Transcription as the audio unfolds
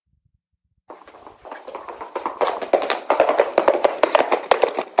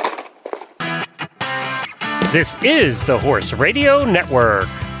This is the Horse Radio Network.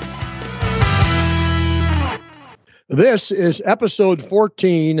 This is episode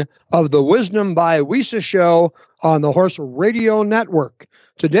 14 of the Wisdom by WISA show on the Horse Radio Network.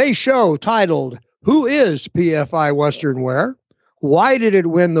 Today's show titled, Who is PFI Western Wear? Why did it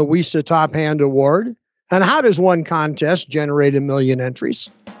win the WISA Top Hand Award? And how does one contest generate 1 million entries?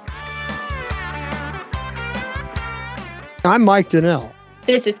 I'm Mike Donnell.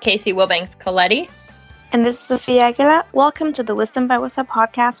 This is Casey Wilbanks-Coletti. And this is Sophia Aguilar. Welcome to the Wisdom by WISA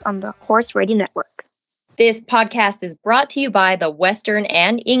podcast on the Horse Radio Network. This podcast is brought to you by the Western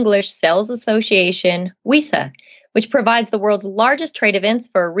and English Sales Association, WISA, which provides the world's largest trade events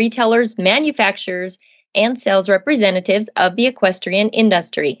for retailers, manufacturers, and sales representatives of the equestrian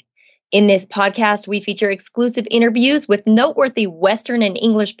industry. In this podcast, we feature exclusive interviews with noteworthy Western and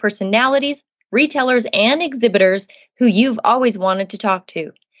English personalities, retailers, and exhibitors who you've always wanted to talk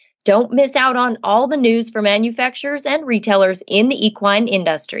to. Don't miss out on all the news for manufacturers and retailers in the equine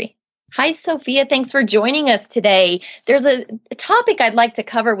industry. Hi, Sophia. Thanks for joining us today. There's a topic I'd like to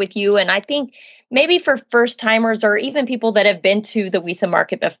cover with you, and I think maybe for first-timers or even people that have been to the WISA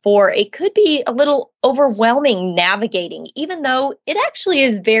market before, it could be a little overwhelming navigating, even though it actually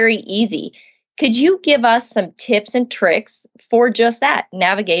is very easy. Could you give us some tips and tricks for just that,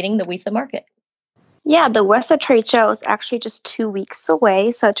 navigating the WISA market? Yeah, the WESA trade show is actually just 2 weeks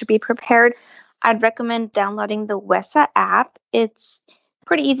away, so to be prepared, I'd recommend downloading the WESA app. It's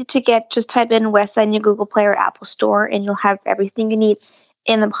pretty easy to get. Just type in WESA in your Google Play or Apple Store, and you'll have everything you need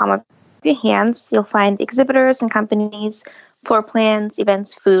in the palm of your hands. You'll find exhibitors and companies, floor plans,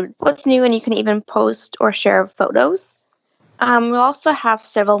 events, food, what's new, and you can even post or share photos. We'll also have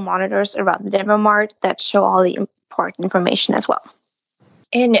several monitors around the Denver Mart that show all the important information as well.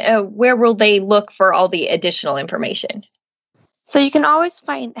 And where will they look for all the additional information? So you can always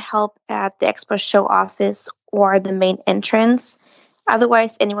find help at the Expo Show office or the main entrance.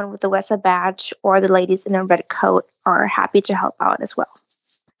 Otherwise, anyone with the WESA badge or the ladies in a red coat are happy to help out as well.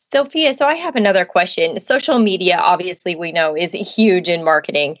 Sophia, so I have another question. Social media, obviously, we know is huge in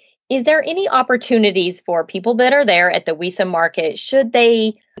marketing. Is there any opportunities for people that are there at the WISA market,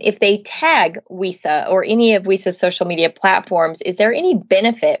 if they tag WISA or any of WISA's social media platforms, is there any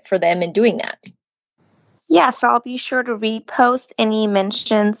benefit for them in doing that? Yeah, so I'll be sure to repost any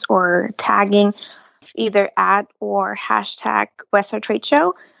mentions or tagging, either @ or hashtag WESA Trade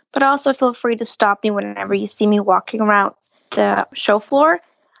Show, but also feel free to stop me whenever you see me walking around the show floor.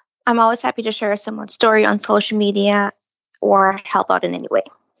 I'm always happy to share someone's story on social media or help out in any way.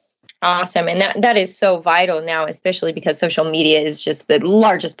 Awesome. And that is so vital now, especially because social media is just the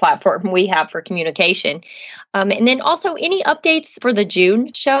largest platform we have for communication. And then also any updates for the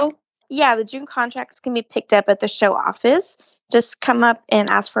June show? Yeah, the June contracts can be picked up at the show office. Just come up and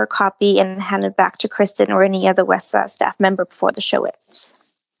ask for a copy and hand it back to Kristen or any other WESA staff member before the show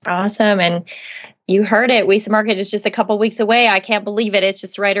ends. Awesome. And you heard it. WISA Market is just a couple weeks away. I can't believe it. It's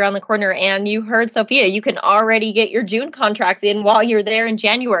just right around the corner. And you heard Sophia, you can already get your June contracts in while you're there in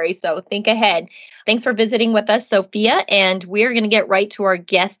January. So think ahead. Thanks for visiting with us, Sophia. And we're going to get right to our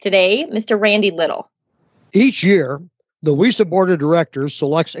guest today, Mr. Randy Little. Each year, the WISA Board of Directors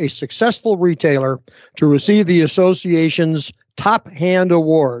selects a successful retailer to receive the association's Top Hand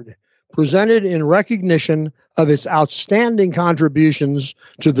Award, presented in recognition of its outstanding contributions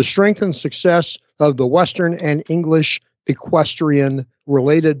to the strength and success of the Western and English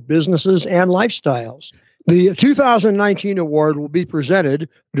equestrian-related businesses and lifestyles. The 2019 award will be presented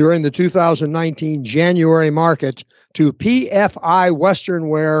during the 2019 January market to PFI Western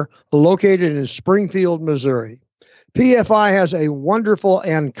Wear, located in Springfield, Missouri. PFI has a wonderful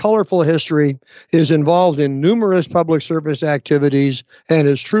and colorful history, is involved in numerous public service activities, and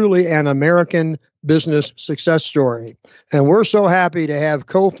is truly an American business success story. And we're so happy to have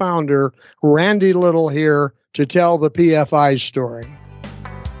co-founder Randy Little here to tell the PFI story.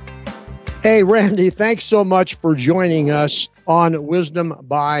 Hey, Randy, thanks so much for joining us on Wisdom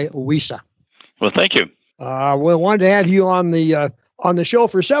by WISA. Well, thank you. We wanted to have you on the show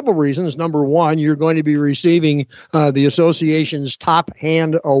for several reasons. Number one, you're going to be receiving the association's Top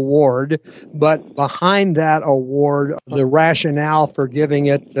Hand Award, but behind that award, the rationale for giving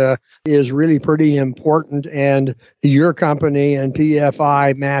it is really pretty important, and your company and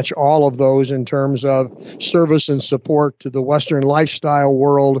PFI match all of those in terms of service and support to the Western lifestyle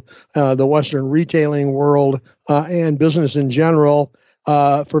world, the Western retailing world, and business in general.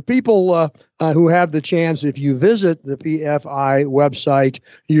 For people who have the chance, if you visit the PFI website,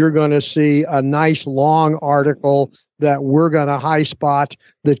 you're going to see a nice long article that we're going to high spot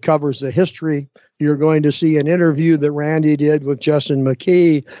that covers the history, you're going to see an interview that Randy did with Justin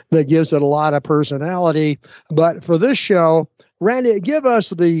McKee that gives it a lot of personality. But for this show, Randy, give us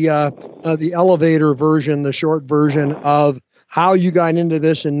the elevator version, the short version of how you got into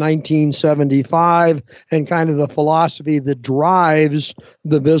this in 1975 and kind of the philosophy that drives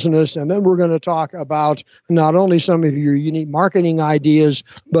the business. And then we're going to talk about not only some of your unique marketing ideas,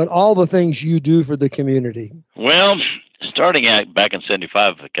 but all the things you do for the community. Well, starting out back in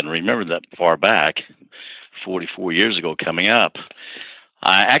 75, I can remember that far back, 44 years ago coming up.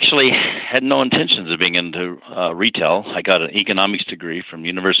 I actually had no intentions of being into retail. I got an economics degree from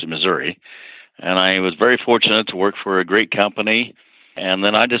University of Missouri, and I was very fortunate to work for a great company. And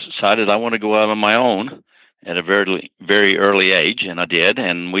then I just decided I want to go out on my own at a very, very early age, and I did,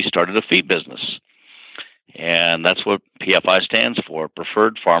 and we started a feed business. And that's what PFI stands for,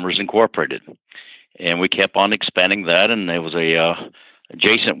 Preferred Farmers Incorporated. And we kept on expanding that, and there was a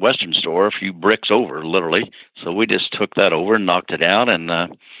adjacent Western store, a few bricks over, literally. So we just took that over and knocked it out, and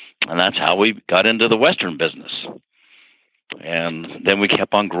that's how we got into the Western business. And then we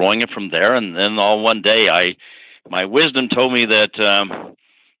kept on growing it from there. And then all one day, my wisdom told me that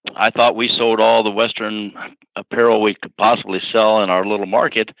I thought we sold all the Western apparel we could possibly sell in our little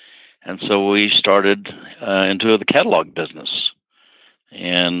market, and so we started into the catalog business.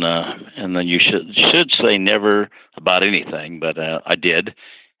 And then you should say never about anything, but I did,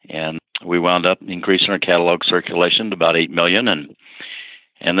 and we wound up increasing our catalog circulation to about 8 million,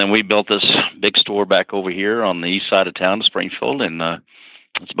 and then we built this big store back over here on the east side of town, Springfield, and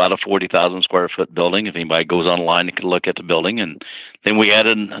it's about a 40,000 square foot building. If anybody goes online, they can look at the building, and then we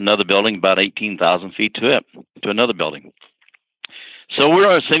added another building, about 18,000 feet to it, to another building. So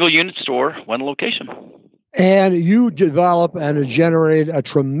we're a single unit store, one location. And you develop and generate a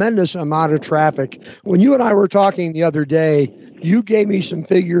tremendous amount of traffic. When you and I were talking the other day, you gave me some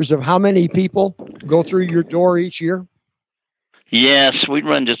figures of how many people go through your door each year. Yes, we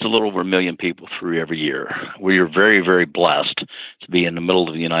run just a little over 1 million people through every year. We are very, very blessed to be in the middle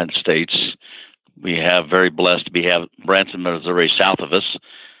of the United States. We have very blessed to have Branson, Missouri, south of us.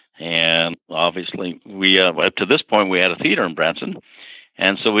 And obviously, we up to this point, we had a theater in Branson.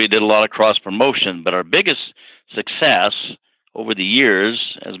 And so we did a lot of cross-promotion. But our biggest success over the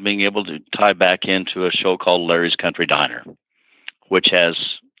years is being able to tie back into a show called Larry's Country Diner, which has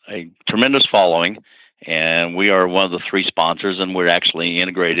a tremendous following. And we are one of the 3 sponsors, and we're actually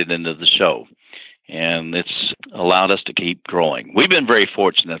integrated into the show. And it's allowed us to keep growing. We've been very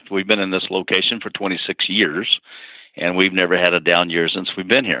fortunate. We've been in this location for 26 years, and we've never had a down year since we've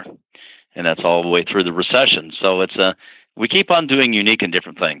been here. And that's all the way through the recession. So we keep on doing unique and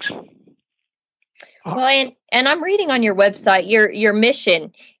different things. Well, and I'm reading on your website, your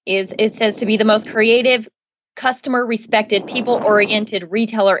mission is, it says, to be the most creative, customer-respected, people-oriented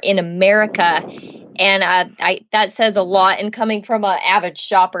retailer in America. And that says a lot. And coming from an avid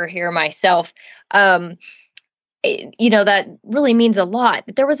shopper here myself, that really means a lot.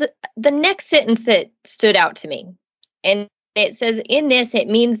 But there was the next sentence that stood out to me. And it says, in this, it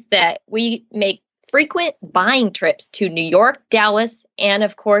means that we make frequent buying trips to New York, Dallas, and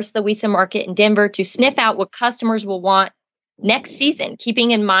of course, the WESA market in Denver to sniff out what customers will want next season,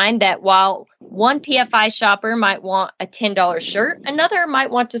 keeping in mind that while one PFI shopper might want a $10 shirt, another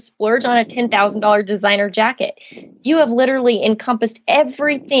might want to splurge on a $10,000 designer jacket. You have literally encompassed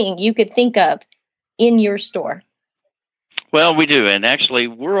everything you could think of in your store. Well, we do. And actually,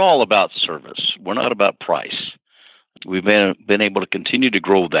 we're all about service. We're not about price. We've been able to continue to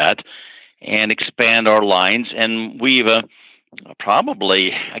grow that and expand our lines. And we've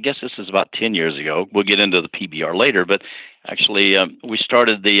probably, I guess this is about 10 years ago. We'll get into the PBR later, but actually we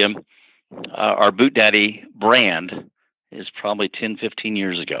started our Boot Daddy brand is probably 10, 15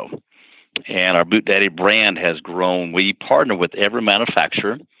 years ago. And our Boot Daddy brand has grown. We partner with every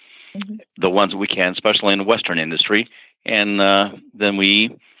manufacturer, the ones that we can, especially in the Western industry. And then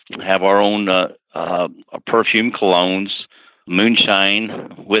we have our own perfume, colognes, moonshine,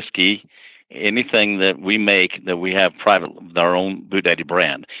 whiskey, anything that we make that we have private, our own Boot Daddy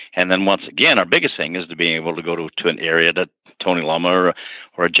brand. And then once again, our biggest thing is to be able to go to an area that Tony Lama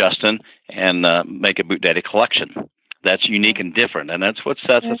or a Justin and make a Boot Daddy collection. That's unique and different, and that's what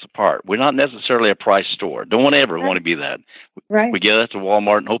sets us apart. We're not necessarily a price store. Don't ever want to be that. Right. We give that to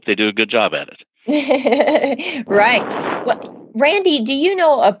Walmart and hope they do a good job at it. Right. Well, Randy, do you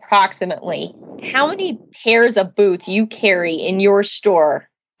know approximately how many pairs of boots you carry in your store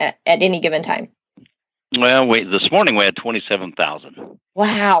at any given time? Well, this morning we had 27,000.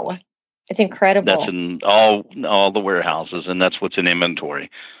 Wow. It's incredible. That's in all the warehouses, and that's what's in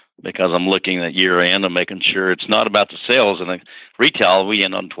inventory. because I'm looking at year end and making sure it's not about the sales. And the retail, we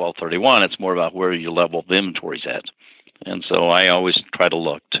end on 12/31. It's more about where your level of inventory's at. And so I always try to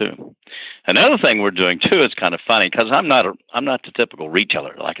look too. Another thing we're doing too is kind of funny because I'm not the typical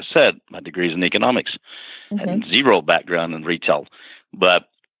retailer. Like I said, my degree's in economics, and zero background in retail. But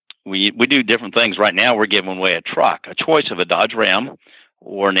we do different things. Right now, we're giving away a truck, a choice of a Dodge Ram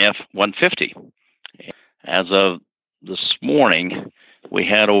or an F-150. As of this morning, we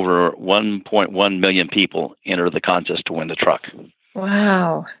had over 1.1 million people enter the contest to win the truck.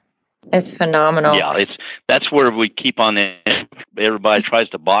 Wow. It's phenomenal. Yeah, that's where we keep on. Everybody tries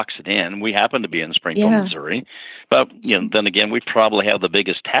to box it in. We happen to be in Springfield, Missouri, but then again, we probably have the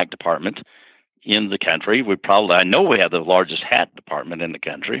biggest tack department in the country. I know we have the largest hat department in the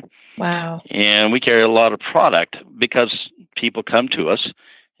country. Wow. And we carry a lot of product because people come to us,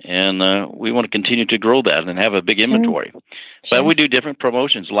 and we want to continue to grow that and have a big inventory. Sure. But we do different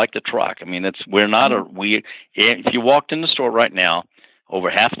promotions like the truck. I mean, if you walked in the store right now, over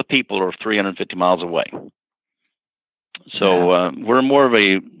half the people are 350 miles away. So we're more of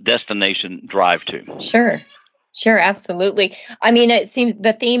a destination drive to. Sure, absolutely. I mean, it seems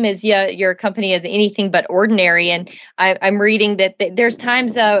the theme is, your company is anything but ordinary. And I'm reading that there's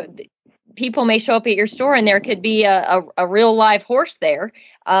times people may show up at your store and there could be a real live horse there.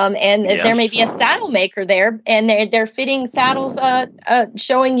 And there may be a saddle maker there, and they're fitting saddles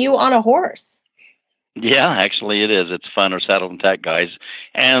showing you on a horse. Yeah, actually it is. It's fun, our saddle and tack guys.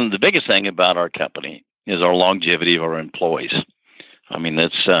 And the biggest thing about our company is our longevity of our employees. I mean,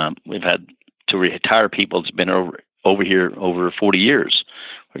 we've had to retire people that's been over here over 40 years.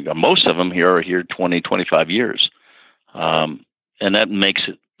 We got most of them are here 20, 25 years. And that makes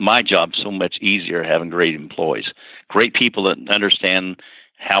my job so much easier, having great employees, great people that understand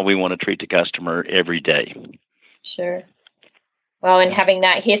how we want to treat the customer every day. Sure. Well, and having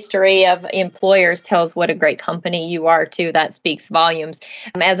that history of employers tells what a great company you are, too. That speaks volumes.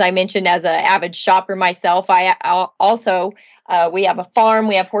 As I mentioned, as an avid shopper myself, I also, we have a farm,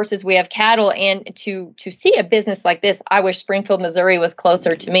 we have horses, we have cattle. And to see a business like this, I wish Springfield, Missouri was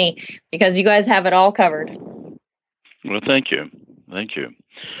closer to me, because you guys have it all covered. Well, thank you. Thank you.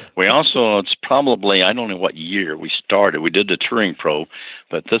 We also, it's probably, I don't know what year we started. We did the Touring Pro,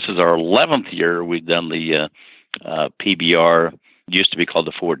 but this is our 11th year we've done the PBR. Used to be called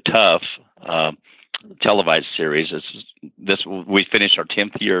the Ford Tough televised series. We finished our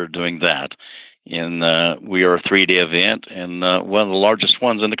 10th year doing that, and we are a 3-day event and one of the largest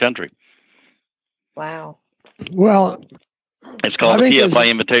ones in the country. Wow. Well, it's called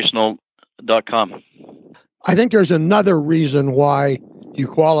PFIinvitational.com. I think there's another reason why you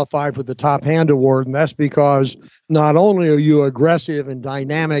qualify for the Top Hand Award, and that's because not only are you aggressive and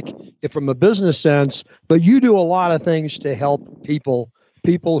dynamic from a business sense, but you do a lot of things to help people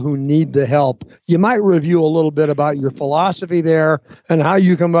who need the help. You might review a little bit about your philosophy there and how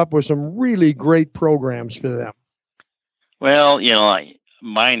you come up with some really great programs for them. Well,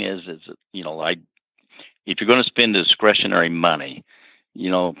 mine is if you're going to spend discretionary money,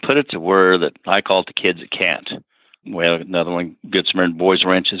 put it to where that I call it the kids that can't. We have another one, Good Samaritan Boys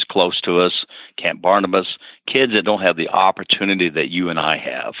Ranch is close to us, Camp Barnabas, kids that don't have the opportunity that you and I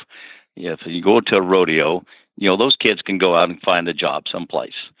have. If you go to a rodeo, those kids can go out and find a job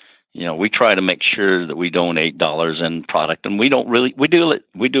someplace. We try to make sure that we donate dollars in product, and we do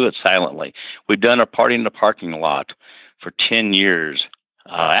it silently. We've done our party in the parking lot for 10 years.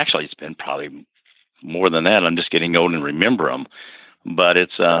 Actually, it's been probably more than that. I'm just getting old and remember them. But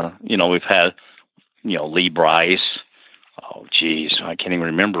it's, we've had, Lee Bryce. Oh, geez, I can't even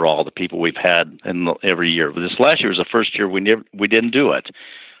remember all the people we've had every year. But this last year was the first year we didn't do it.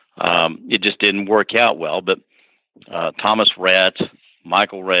 It just didn't work out well. But Thomas Rhett,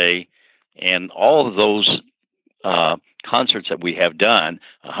 Michael Ray, and all of those concerts that we have done,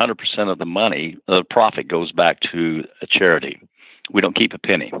 100% of the profit goes back to a charity. We don't keep a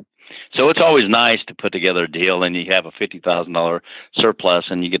penny. So it's always nice to put together a deal and you have a $50,000 surplus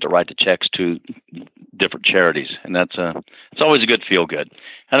and you get to write the checks to different charities. And it's always a good feel good.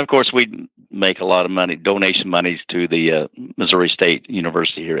 And of course, we make a lot of money, donation monies to the Missouri State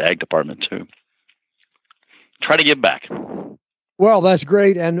University here, Ag Department too. Try to give back. Well, that's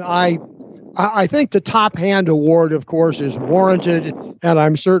great. And I think the Top Hand Award, of course, is warranted, and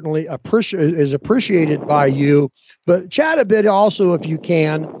I'm certainly appreciated by you. But chat a bit also, if you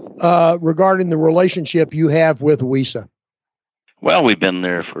can, regarding the relationship you have with WISA. Well, we've been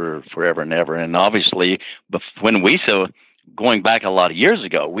there for forever and ever. And obviously, when WISA, going back a lot of years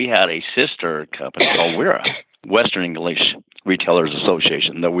ago, we had a sister company called WERA, Western English Retailers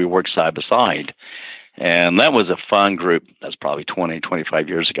Association, that we worked side by side. And that was a fun group. That's probably 20, 25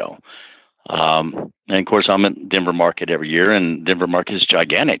 years ago. And of course, I'm at Denver Market every year, and Denver Market is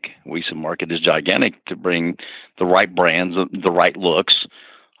gigantic. WESA Market is gigantic to bring the right brands, the right looks.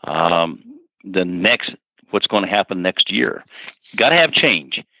 What's going to happen next year? Got to have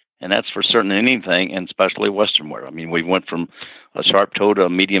change, and that's for certain in anything, and especially Western wear. I mean, we went from a sharp toe to a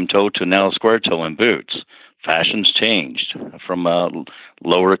medium toe to now a square toe in boots. Fashion's changed from a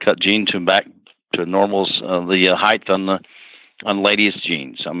lower cut jean to back to normals, the height on ladies'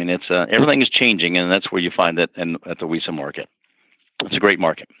 jeans. I mean, it's everything is changing, and that's where you find that at the WESA Market. It's a great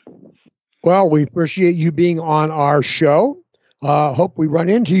market. Well, we appreciate you being on our show. Hope we run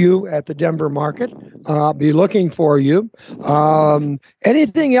into you at the Denver Market. I'll be looking for you.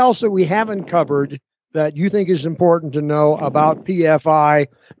 Anything else that we haven't covered that you think is important to know about PFI?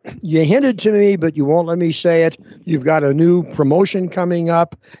 You hinted to me, but you won't let me say it. You've got a new promotion coming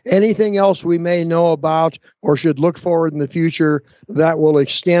up. Anything else we may know about or should look forward in the future that will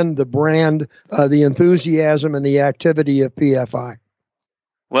extend the brand, the enthusiasm, and the activity of PFI?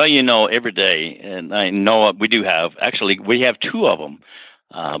 Well, every day, and I know we do have, actually, we have two of them,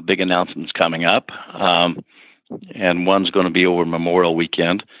 big announcements coming up. And one's going to be over Memorial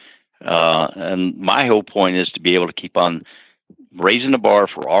Weekend. And my whole point is to be able to keep on raising the bar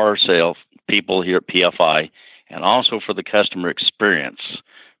for our sales people here at PFI, and also for the customer experience.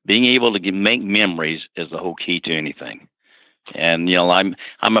 Being able to make memories is the whole key to anything. And I'm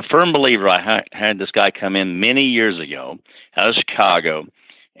a firm believer. I had this guy come in many years ago out of Chicago,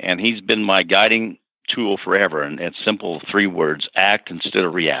 and he's been my guiding tool forever. And it's simple, 3 words: act instead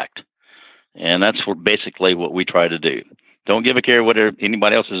of react. And that's basically what we try to do. Don't give a care what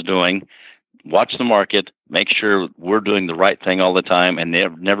anybody else is doing. Watch the market. Make sure we're doing the right thing all the time, and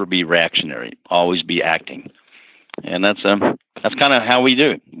never be reactionary. Always be acting. And that's kind of how we do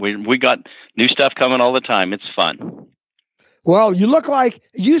it. We got new stuff coming all the time. It's fun. Well,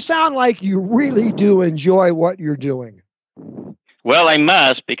 you sound like you really do enjoy what you're doing. Well, I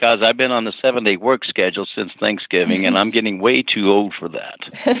must, because I've been on the 7-day work schedule since Thanksgiving, and I'm getting way too old for that.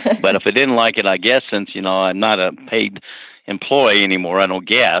 But if I didn't like it, I guess, since, I'm not a paid employee anymore, I don't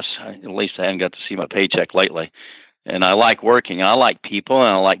guess. At least I haven't got to see my paycheck lately. And I like working. I like people, and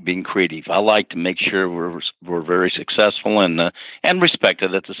I like being creative. I like to make sure we're very successful and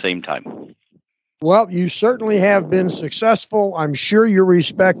respected at the same time. Well, you certainly have been successful. I'm sure you're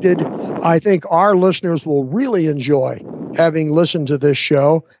respected. I think our listeners will really enjoy having listened to this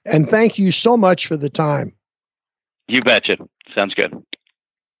show. And thank you so much for the time. You betcha. Sounds good.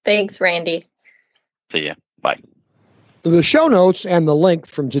 Thanks, Randy. See ya. Bye. The show notes and the link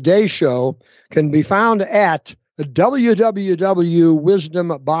from today's show can be found at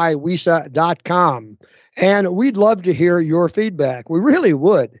www.wisdombywesa.com. And we'd love to hear your feedback. We really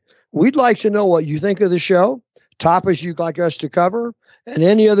would. We'd like to know what you think of the show, topics you'd like us to cover, and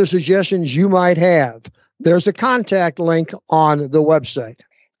any other suggestions you might have. There's a contact link on the website.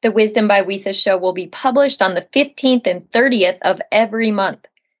 The Wisdom by WESA show will be published on the 15th and 30th of every month.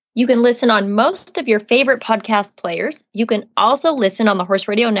 You can listen on most of your favorite podcast players. You can also listen on the Horse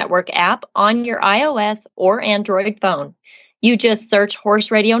Radio Network app on your iOS or Android phone. You just search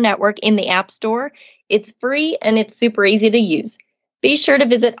Horse Radio Network in the App Store. It's free and it's super easy to use. Be sure to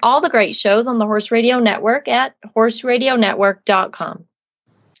visit all the great shows on the Horse Radio Network at horseradionetwork.com.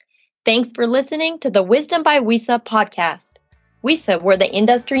 Thanks for listening to the Wisdom by WESA podcast. WESA, where the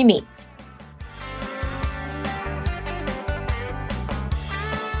industry meets.